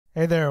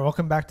Hey there,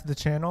 welcome back to the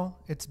channel.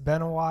 It's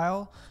been a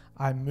while.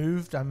 I'm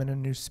in a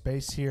new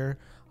space here.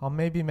 I'll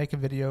maybe make a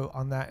video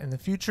on that in the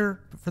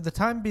future, but for the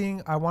time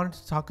being, I wanted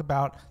to talk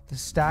about the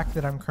stack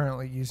that I'm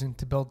currently using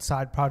to build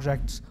side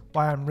projects,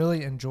 why I'm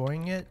really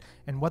enjoying it,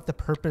 and what the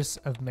purpose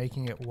of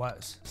making it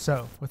was.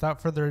 So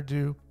without further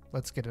ado,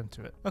 let's get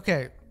into it.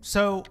 Okay,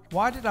 so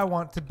why did I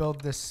want to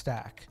build this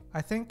stack?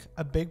 I think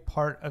a big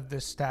part of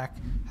this stack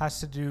has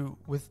to do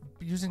with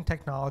using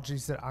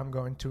technologies that I'm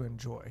going to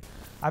enjoy.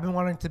 I've been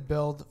wanting to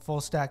build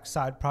full stack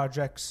side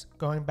projects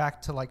going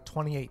back to like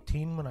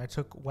 2018 when I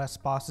took Wes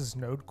Boss's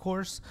Node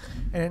course,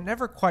 and it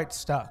never quite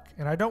stuck.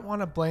 And I don't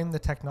want to blame the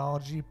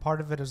technology.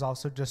 Part of it is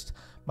also just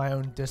my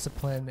own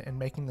discipline and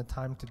making the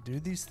time to do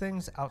these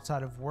things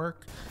outside of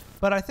work.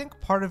 But I think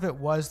part of it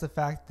was the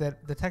fact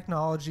that the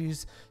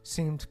technologies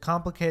seemed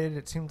complicated.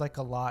 It seemed like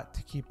a lot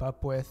to keep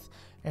up with.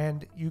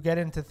 And you get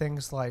into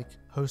things like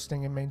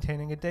hosting and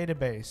maintaining a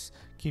database,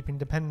 keeping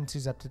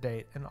dependencies up to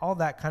date, and all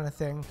that kind of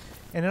thing.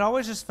 And it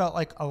always just felt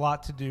like a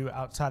lot to do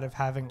outside of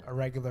having a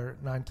regular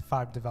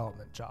 9-to-5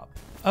 development job.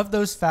 Of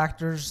those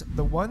factors,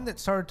 the one that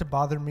started to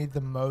bother me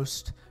the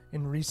most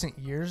in recent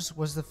years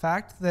was the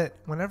fact that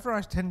whenever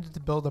I tended to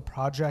build a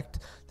project,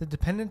 the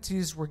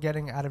dependencies were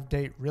getting out of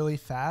date really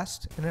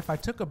fast. And if I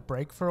took a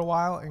break for a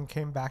while and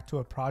came back to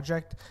a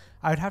project,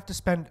 I would have to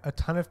spend a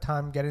ton of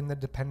time getting the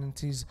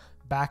dependencies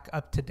back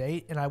up to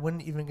date, and I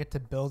wouldn't even get to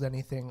build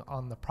anything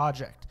on the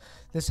project.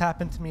 This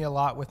happened to me a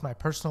lot with my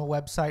personal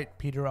website,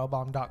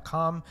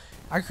 peterelbaum.com.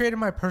 I created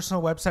my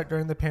personal website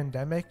during the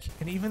pandemic,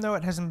 and even though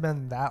it hasn't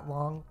been that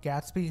long,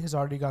 Gatsby has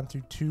already gone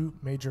through 2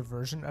 major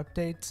version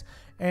updates,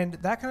 and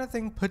that kind of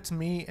thing puts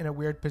me in a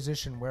weird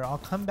position where I'll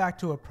come back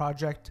to a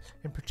project,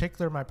 in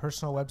particular my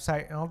personal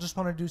website, and I'll just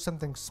want to do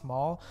something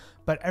small,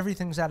 but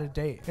everything's out of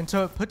date. And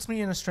so it puts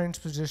me in a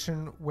strange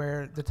position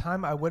where the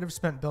time I would have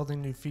spent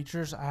building new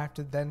features, I have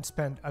to then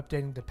spend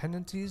updating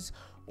dependencies,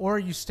 or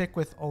you stick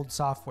with old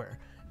software.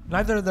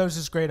 Neither of those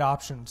is great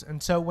options.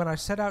 And so when I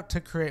set out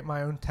to create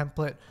my own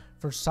template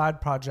for side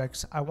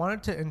projects, I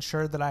wanted to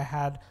ensure that I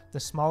had the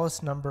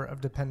smallest number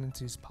of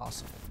dependencies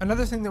possible.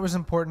 Another thing that was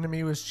important to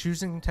me was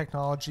choosing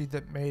technology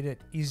that made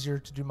it easier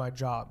to do my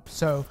job.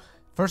 So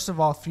first of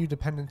all, few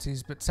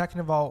dependencies, but second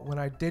of all, when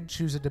I did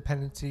choose a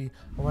dependency,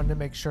 I wanted to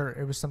make sure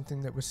it was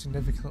something that was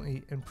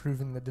significantly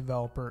improving the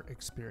developer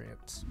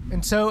experience.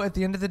 And so at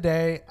the end of the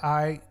day,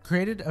 I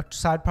created a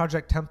side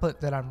project template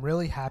that I'm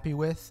really happy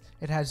with.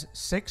 It has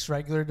 6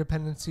 regular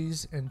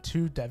dependencies and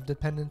 2 dev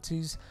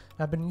dependencies.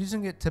 And I've been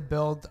using it to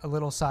build a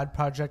little side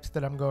project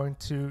that I'm going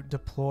to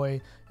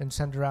deploy and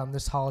send around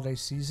this holiday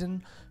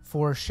season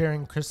for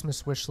sharing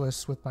Christmas wish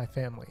lists with my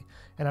family.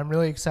 And I'm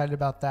really excited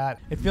about that.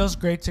 It feels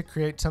great to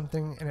create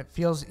something, and it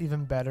feels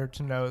even better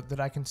to know that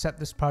I can set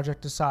this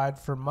project aside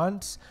for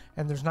months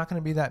and there's not going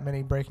to be that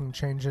many breaking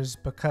changes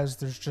because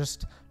there's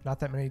just not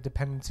that many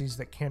dependencies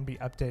that can be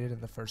updated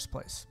in the first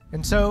place.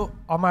 And so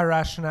all my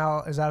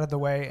rationale is out of the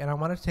way, and I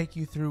want to take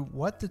you through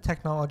what the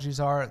technologies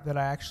are that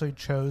I actually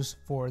chose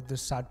for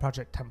this side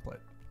project template.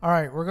 All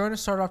right, we're going to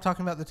start off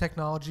talking about the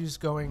technologies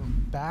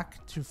going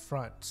back to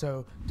front.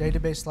 So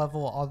database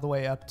level all the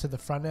way up to the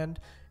front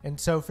end. And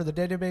so for the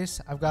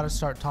database, I've got to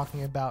start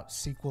talking about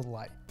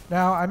SQLite.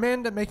 Now, I may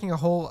end up making a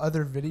whole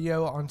other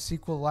video on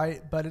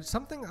SQLite, but it's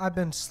something I've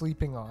been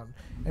sleeping on.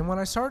 And when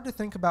I started to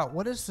think about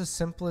what is the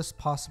simplest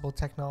possible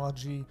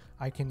technology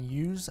I can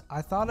use,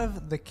 I thought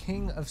of the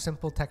king of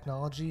simple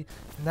technology,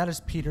 and that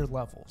is Pieter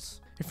Levels.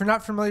 If you're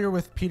not familiar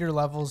with Pieter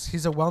Levels,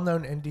 he's a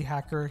well-known indie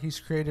hacker. He's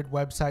created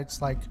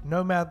websites like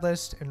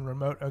NomadList and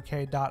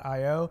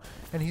RemoteOK.io,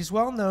 and he's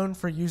well known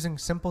for using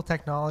simple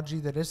technology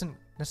that isn't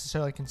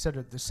necessarily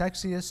considered the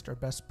sexiest or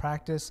best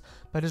practice,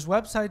 but his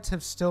websites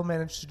have still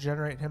managed to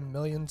generate him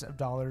millions of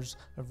dollars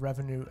of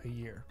revenue a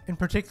year. In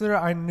particular,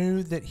 I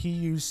knew that he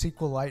used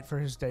SQLite for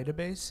his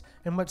database,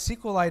 and what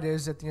SQLite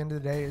is at the end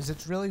of the day is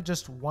it's really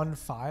just one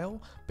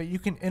file, but you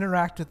can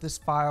interact with this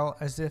file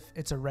as if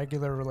it's a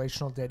regular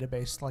relational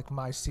database like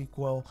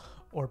MySQL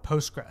or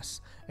Postgres.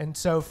 And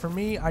so for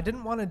me, I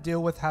didn't want to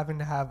deal with having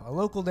to have a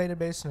local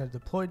database and a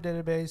deployed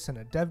database and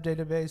a dev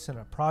database and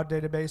a prod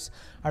database.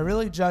 I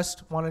really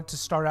just wanted to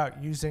start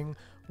out using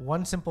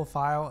one simple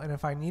file, and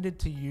if I needed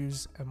to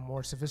use a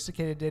more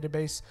sophisticated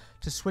database,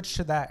 to switch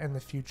to that in the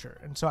future.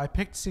 And so I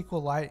picked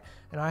SQLite,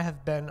 and I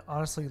have been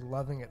honestly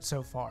loving it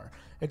so far.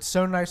 It's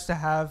so nice to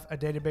have a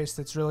database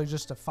that's really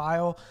just a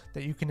file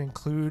that you can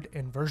include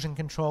in version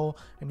control,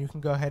 and you can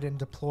go ahead and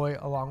deploy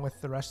along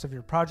with the rest of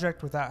your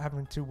project without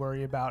having to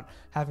worry about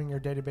having your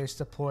database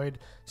deployed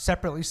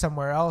separately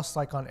somewhere else,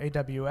 like on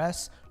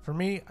AWS. For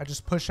me, I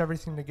just push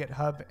everything to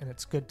GitHub and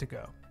it's good to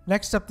go.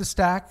 Next up the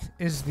stack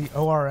is the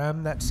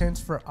ORM. That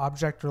stands for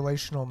Object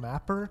Relational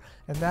Mapper,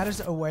 and that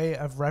is a way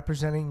of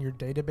representing your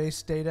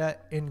database data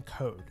in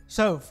code.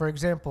 So, for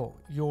example,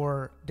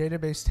 your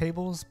database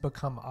tables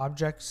become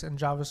objects in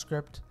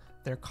JavaScript,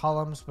 their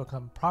columns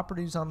become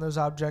properties on those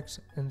objects,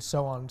 and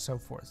so on and so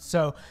forth.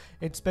 So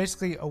it's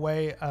basically a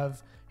way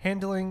of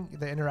handling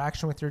the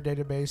interaction with your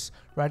database,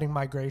 writing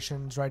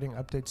migrations, writing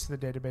updates to the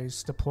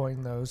database,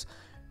 deploying those.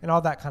 and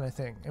all that kind of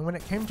thing. And when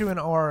it came to an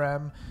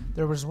ORM,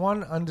 there was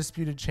one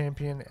undisputed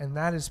champion, and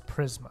that is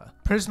Prisma.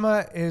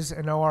 Prisma is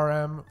an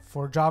ORM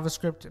for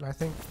JavaScript, and I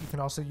think you can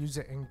also use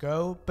it in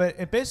Go, but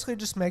it basically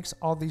just makes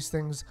all these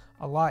things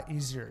a lot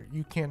easier.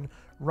 You can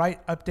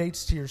write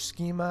updates to your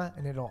schema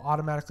and it'll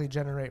automatically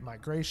generate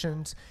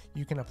migrations.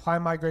 You can apply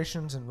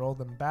migrations and roll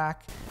them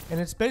back. And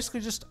it's basically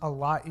just a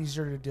lot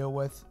easier to deal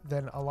with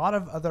than a lot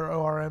of other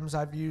ORMs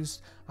I've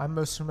used. I'm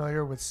most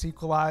familiar with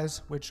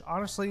Sequelize, which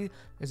honestly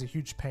is a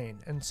huge pain.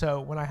 And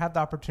so when I had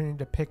the opportunity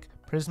to pick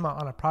Prisma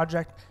on a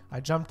project, I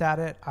jumped at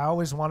it. I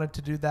always wanted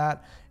to do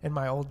that in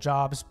my old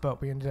jobs,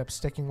 but we ended up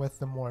sticking with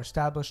the more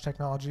established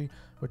technology,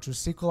 which was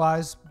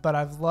Sequelize. But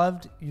I've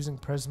loved using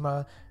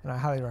Prisma and I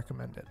highly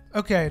recommend it.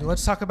 Okay,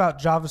 let's talk about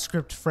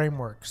JavaScript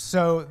frameworks.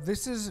 So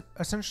this is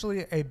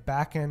essentially a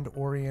back-end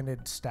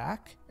oriented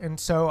stack. And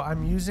so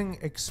I'm using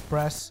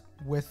Express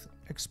with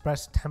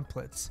Express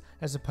templates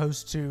as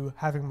opposed to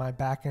having my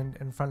backend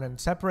and front end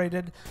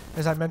separated.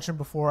 As I mentioned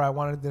before, I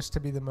wanted this to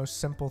be the most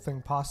simple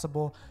thing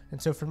possible.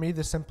 And so for me,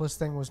 the simplest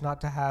thing was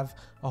not to have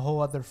a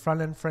whole other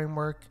front end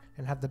framework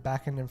and have the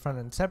backend and front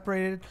end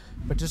separated,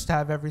 but just to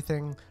have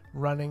everything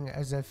running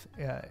as if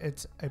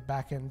it's a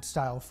backend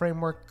style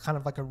framework, kind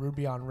of like a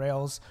Ruby on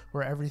Rails,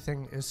 where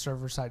everything is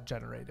server-side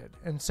generated.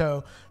 And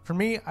so for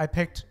me, I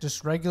picked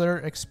just regular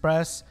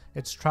Express.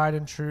 It's tried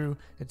and true,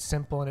 it's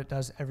simple, and it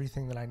does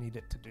everything that I need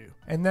it to do.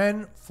 And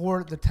then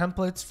for the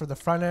templates for the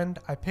front end,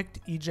 I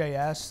picked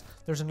EJS.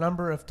 There's a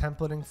number of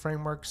templating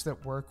frameworks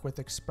that work with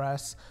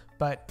Express,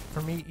 but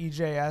for me,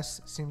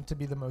 EJS seemed to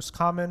be the most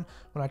common.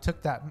 When I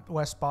took that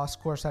Wes Boss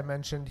course I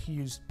mentioned, he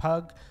used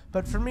Pug,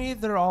 but for me,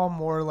 they're all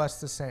more or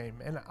less the same.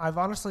 And I've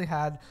honestly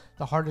had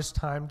the hardest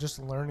time just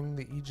learning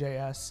the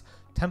EJS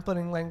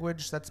templating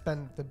language. That's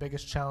been the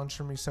biggest challenge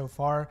for me so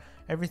far.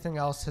 Everything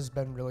else has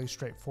been really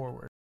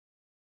straightforward.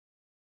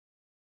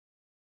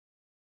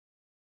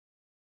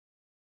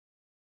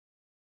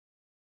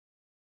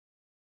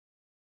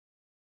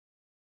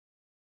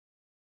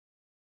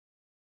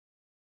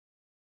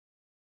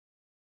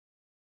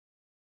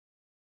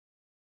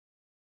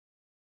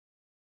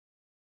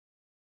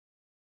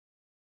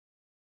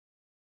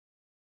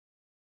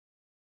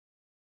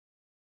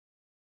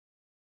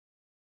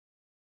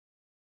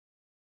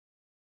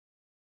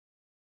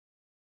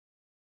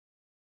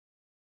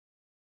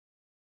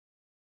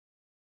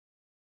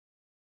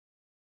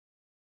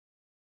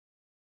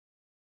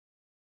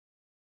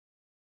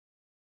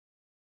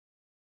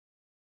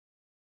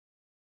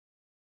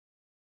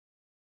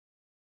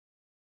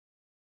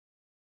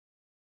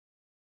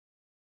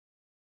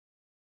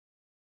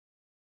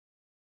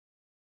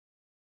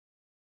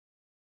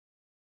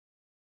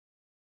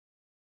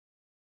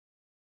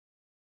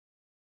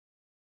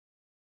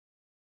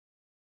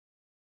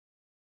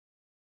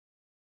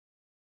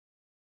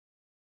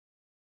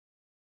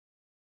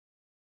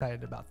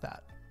 Excited about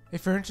that.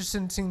 If you're interested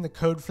in seeing the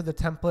code for the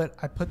template,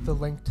 I put the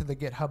link to the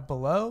GitHub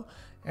below,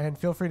 and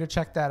feel free to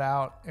check that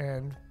out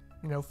and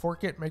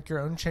fork it, make your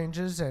own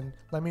changes, and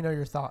let me know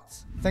your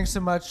thoughts. Thanks so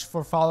much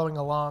for following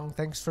along.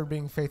 Thanks for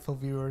being faithful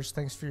viewers.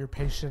 Thanks for your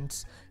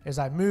patience as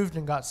I moved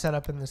and got set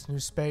up in this new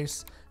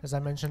space. As I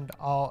mentioned,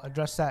 I'll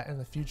address that in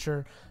the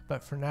future,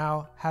 but for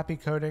now, happy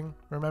coding.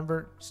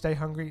 Remember, stay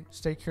hungry,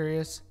 stay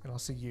curious, and I'll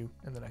see you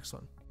in the next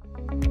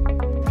one.